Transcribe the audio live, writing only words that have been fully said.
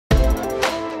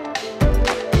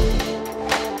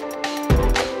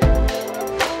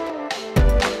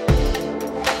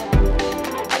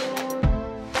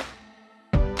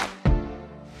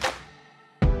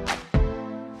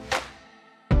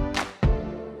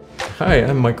Hi,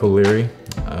 I'm Michael Leary.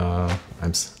 I'm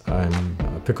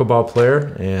a pickleball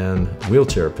player and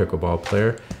wheelchair pickleball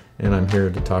player, and I'm here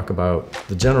to talk about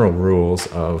the general rules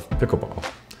of pickleball.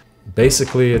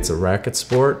 Basically, it's a racket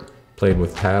sport played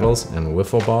with paddles and a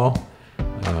wiffle ball.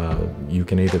 You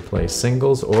can either play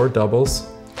singles or doubles.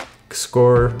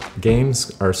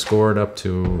 Games are scored up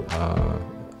to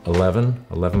 11.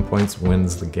 11 points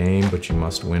wins the game, but you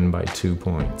must win by 2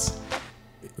 points.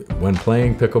 When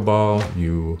playing pickleball,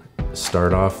 you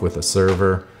start off with a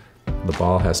server. The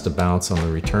ball has to bounce on the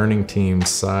returning team's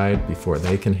side before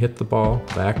they can hit the ball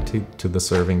back to the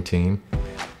serving team.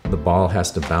 The ball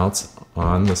has to bounce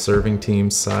on the serving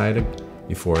team's side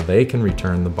before they can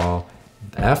return the ball.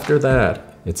 After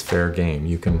that, it's fair game.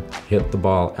 You can hit the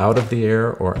ball out of the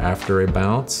air or after a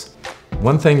bounce.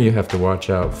 One thing you have to watch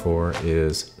out for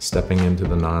is stepping into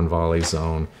the non-volley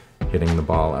zone, hitting the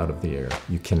ball out of the air.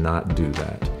 You cannot do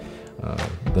that.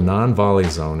 The non-volley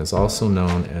zone is also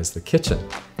known as the kitchen.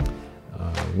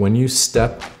 When you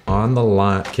step on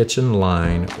the kitchen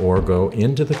line or go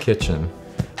into the kitchen,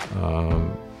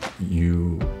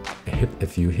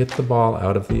 if you hit the ball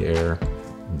out of the air,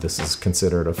 this is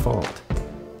considered a fault.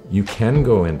 You can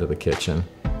go into the kitchen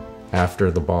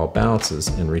after the ball bounces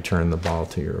and return the ball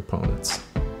to your opponents.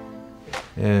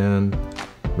 And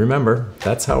remember,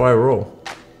 that's how I roll.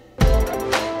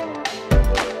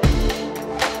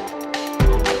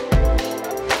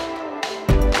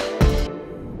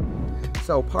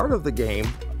 So part of the game,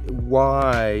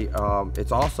 why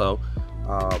it's also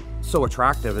so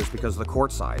attractive is because of the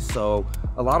court size. So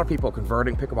a lot of people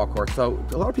converting pickleball courts. So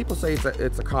a lot of people say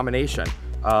it's a combination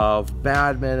of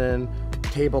badminton,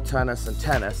 table tennis, and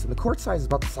tennis. And the court size is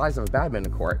about the size of a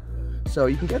badminton court. So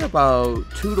you can get about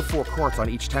 2 to 4 courts on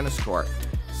each tennis court.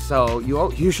 So you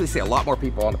usually see a lot more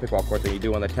people on the pickleball court than you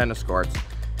do on the tennis courts.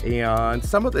 And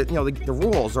some of the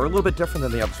rules are a little bit different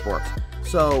than the other sports.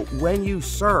 So when you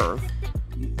serve,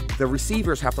 the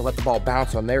receivers have to let the ball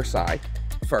bounce on their side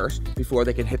first before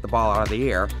they can hit the ball out of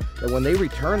the air. And when they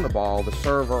return the ball, the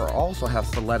server also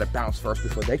has to let it bounce first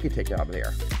before they can take it out of the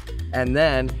air. And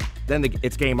then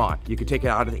it's game on. You can take it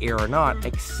out of the air or not,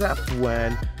 except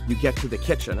when you get to the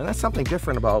kitchen. And that's something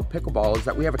different about pickleball, is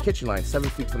that we have a kitchen line 7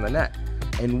 feet from the net,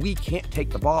 and we can't take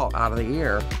the ball out of the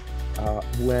air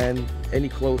when any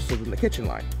closer than the kitchen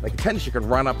line. Like in tennis, you can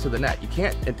run up to the net. You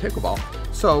can't in pickleball.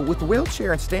 So with the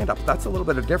wheelchair and stand-up, that's a little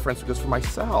bit of difference, because for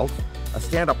myself, a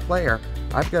stand-up player,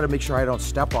 I've got to make sure I don't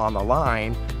step on the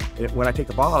line when I take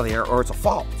the ball out of the air, or it's a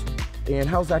fault. And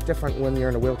how's that different when you're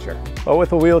in a wheelchair? Well,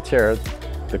 with a wheelchair,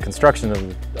 the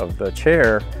construction of the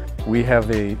chair, we have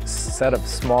a set of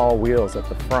small wheels at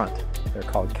the front. They're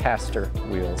called caster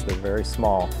wheels. They're very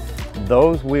small.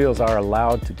 Those wheels are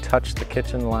allowed to touch the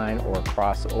kitchen line or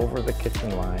cross over the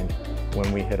kitchen line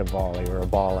when we hit a volley or a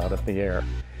ball out of the air.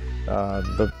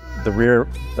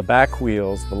 The back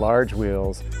wheels, the large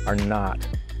wheels, are not.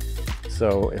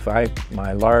 So if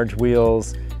my large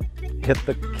wheels hit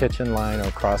the kitchen line or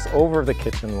cross over the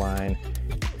kitchen line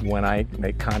when I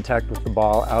make contact with the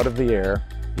ball out of the air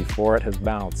before it has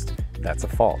bounced, that's a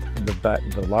fault.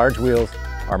 The large wheels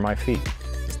are my feet.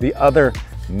 The other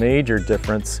major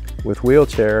difference with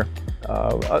wheelchair,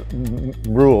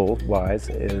 rule-wise,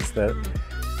 is that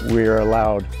we're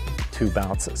allowed 2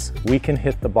 bounces. We can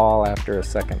hit the ball after a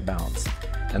second bounce.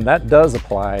 And that does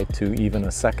apply to even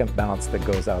a second bounce that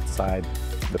goes outside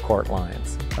the court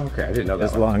lines. Okay, I didn't know that.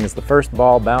 As long as the first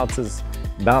ball bounce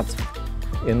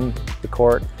in the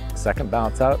court, second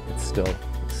bounce out, it's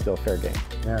still fair game.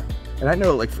 Yeah, and I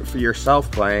know, like for yourself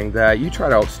playing, that you try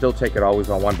to still take it always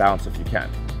on 1 bounce if you can.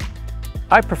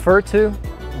 I prefer to.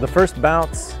 The first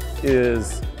bounce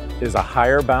is a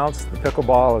higher bounce. The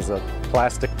pickleball is a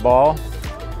plastic ball,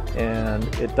 and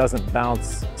it doesn't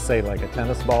bounce, say, like a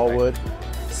tennis ball would.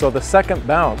 So the second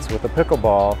bounce with a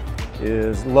pickleball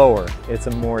is lower. It's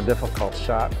a more difficult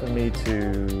shot for me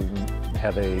to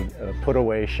have a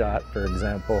put-away shot, for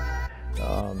example.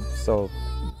 So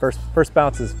first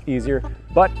bounce is easier,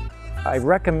 but I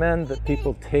recommend that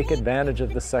people take advantage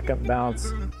of the second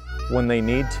bounce when they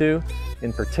need to,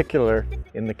 in particular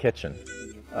in the kitchen.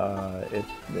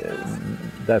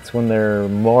 That's when they're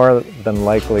more than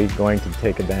likely going to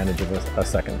take advantage of a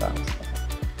second bounce.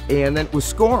 And then with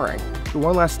scoring, the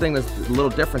one last thing that's a little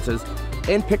difference is,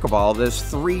 in pickleball, there's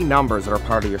 3 numbers that are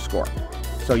part of your score.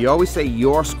 So you always say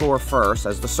your score first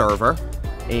as the server,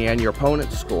 and your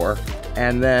opponent's score.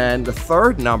 And then the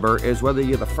 3rd number is whether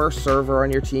you're the first server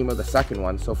on your team or the second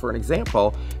one. So for an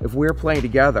example, if we're playing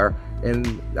together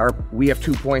and we have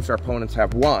 2 points, our opponents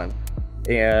have 1,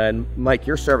 and Mike,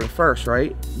 you're serving first,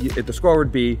 right? The score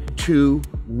would be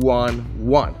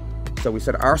 2-1-1. So we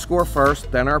said our score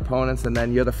first, then our opponents, and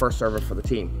then you're the first server for the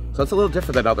team. So it's a little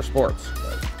different than other sports.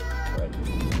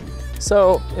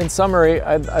 So in summary,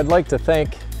 I'd like to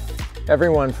thank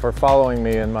everyone for following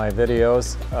me in my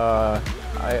videos.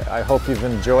 I hope you've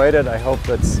enjoyed it. I hope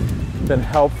it's been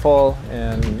helpful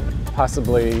and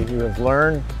possibly you have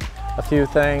learned a few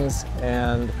things,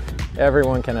 and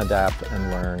everyone can adapt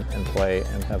and learn and play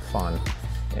and have fun.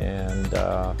 And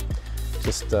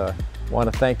just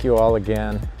want to thank you all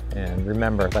again, and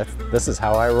remember that this is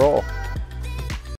how I roll.